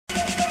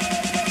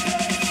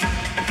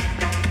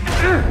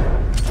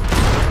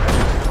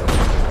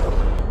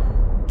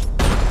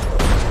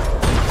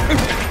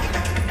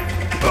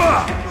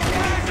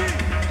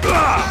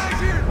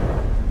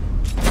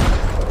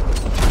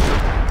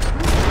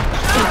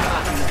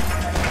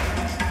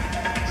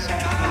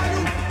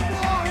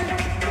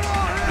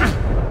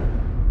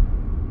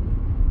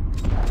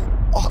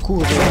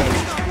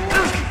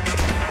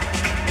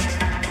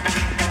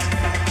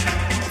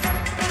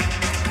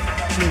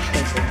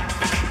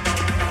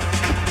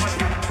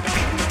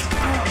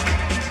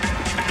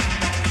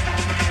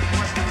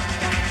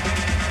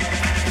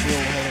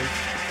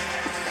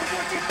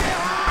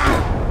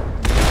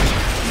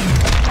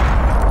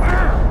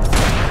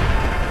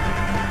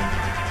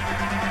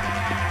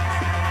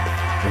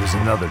There was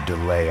another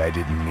delay I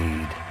didn't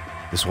need.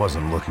 This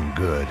wasn't looking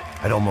good.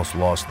 I'd almost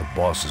lost the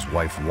boss's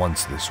wife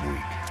once this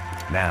week.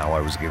 Now I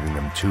was giving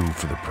them 2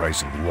 for the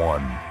price of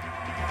 1.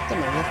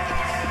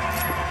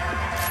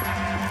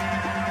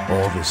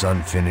 All this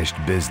unfinished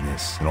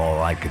business, and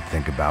all I could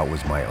think about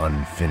was my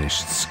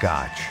unfinished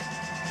scotch.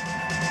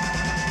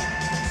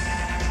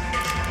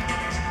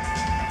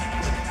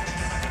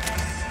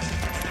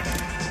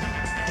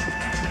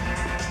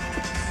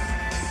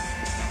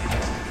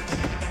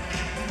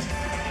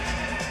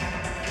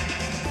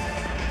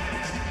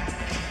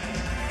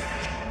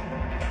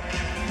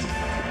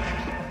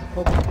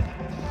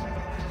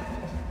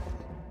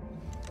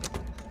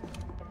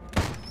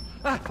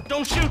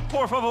 Don't shoot,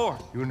 por favor.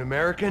 You an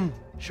American?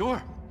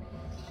 Sure.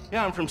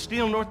 Yeah, I'm from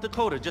Steele, North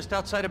Dakota, just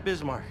outside of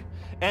Bismarck.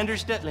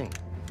 Anders Detling.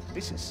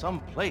 This is some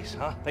place,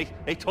 huh?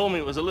 They told me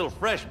it was a little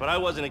fresh, but I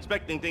wasn't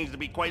expecting things to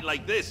be quite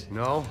like this.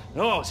 No?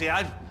 No, see,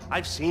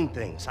 I've seen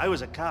things. I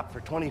was a cop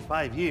for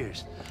 25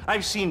 years.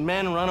 I've seen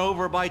men run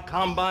over by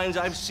combines.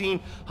 I've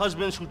seen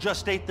husbands who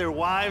just ate their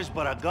wives,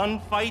 but a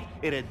gunfight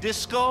at a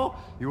disco.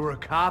 You were a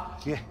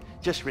cop? Yeah,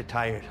 just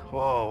retired.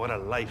 Oh, what a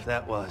life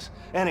that was.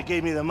 And it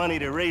gave me the money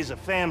to raise a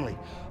family.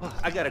 Oh,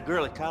 I got a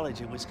girl at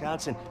college in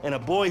Wisconsin and a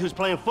boy who's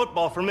playing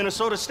football for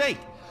Minnesota State.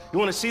 You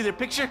want to see their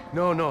picture?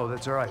 No,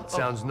 that's all right.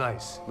 Sounds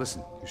nice.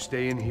 Listen, you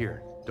stay in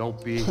here.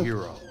 Don't be a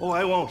hero. Oh,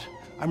 I won't.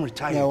 I'm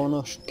retired.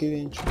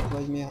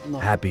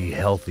 Happy,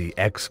 healthy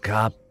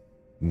ex-cop?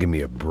 Give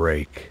me a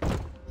break.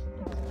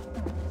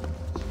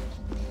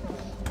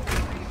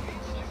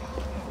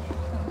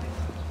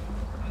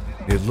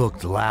 It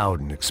looked loud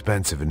and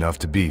expensive enough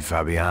to be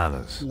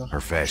Fabiana's.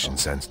 Her fashion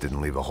sense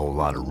didn't leave a whole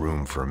lot of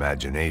room for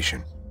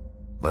imagination,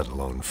 let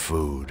alone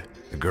food.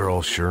 The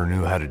girl sure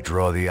knew how to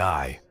draw the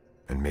eye,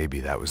 and maybe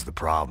that was the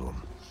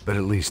problem. But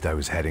at least I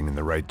was heading in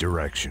the right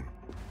direction.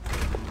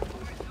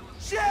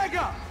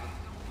 Chega!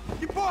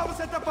 Que porra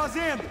você tá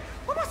fazendo?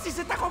 Como assim?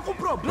 Você tá com algum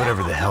problema?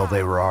 Whatever the hell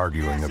they were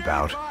arguing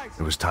about,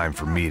 it was time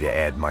for me to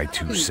add my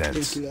 2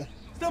 cents.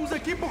 Estamos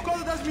aqui por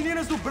causa das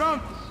meninas do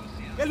branco.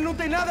 Ele não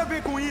tem nada a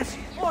ver com isso.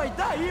 Oi,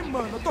 daí,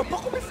 mano? Eu tô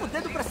pouco me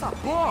fudendo pra essa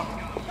porra.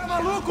 Tá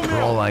maluco, meu?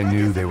 For all I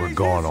knew, they were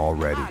gone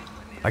already.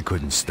 I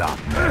couldn't stop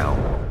now.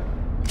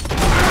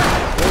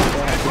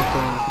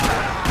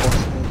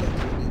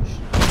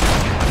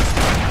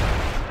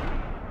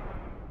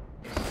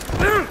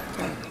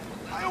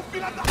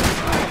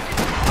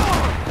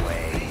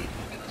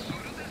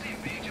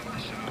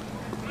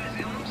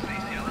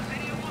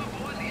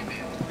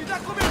 Me dá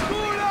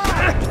cobertura!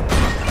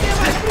 Quem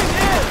vai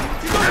primeiro?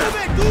 Te dou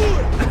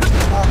cobertura!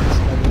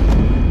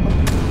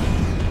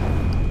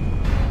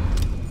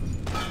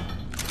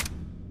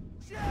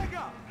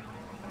 Chega!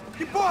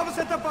 Que porra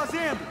você tá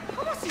fazendo?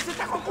 Como assim? Você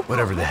tá com algum problema?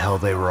 Whatever the hell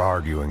they were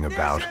arguing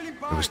about,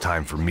 it was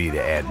time for me to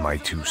add my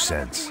 2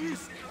 cents.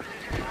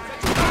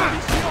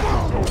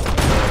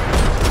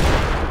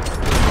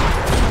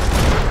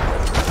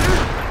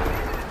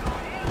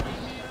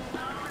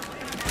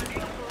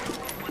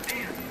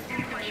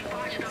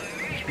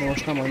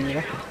 Można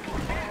manera.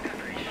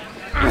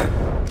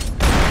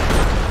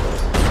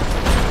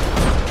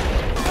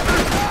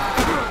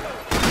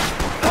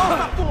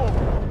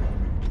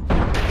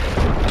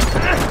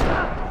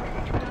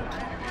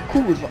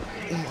 Kurwa.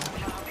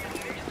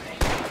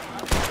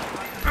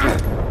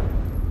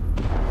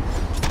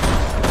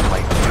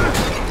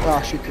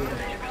 Ah, şükür.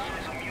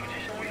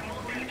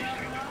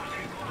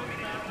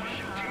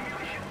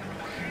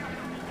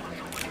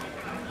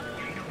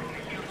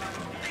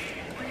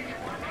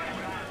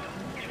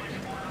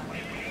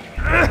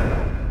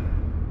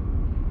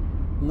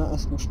 Na,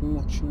 ezt most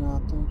minek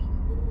csináltam?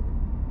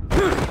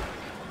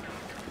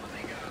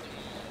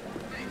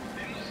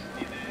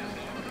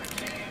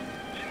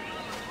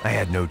 I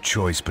had no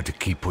choice but to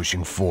keep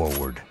pushing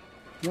forward.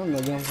 Nem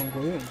legyen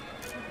hangoljon.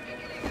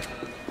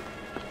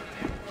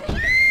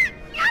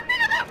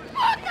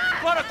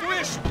 Para com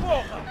isso,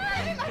 porra!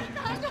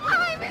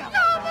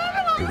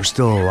 They were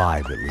still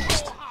alive, at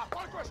least.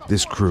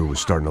 This crew was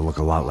starting to look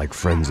a lot like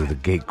friends of the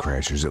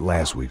gatecrashers at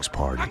last week's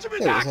party.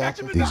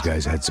 These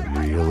guys had some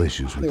real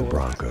issues with the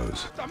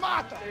Broncos.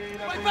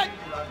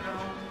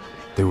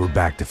 They were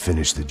back to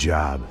finish the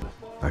job.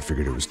 I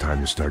figured it was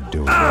time to start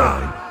doing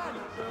mine.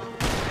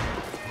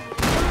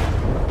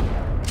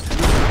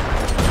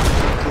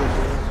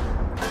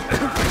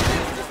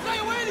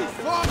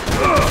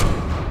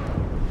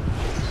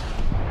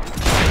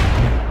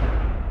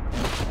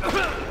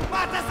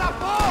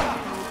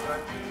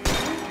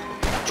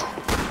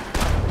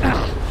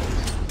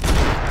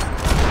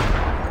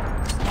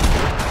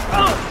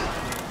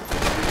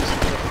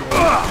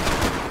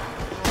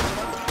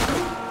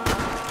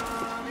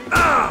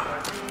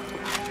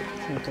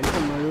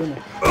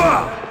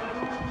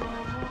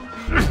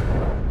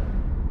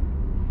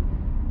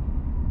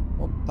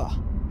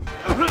 Opa.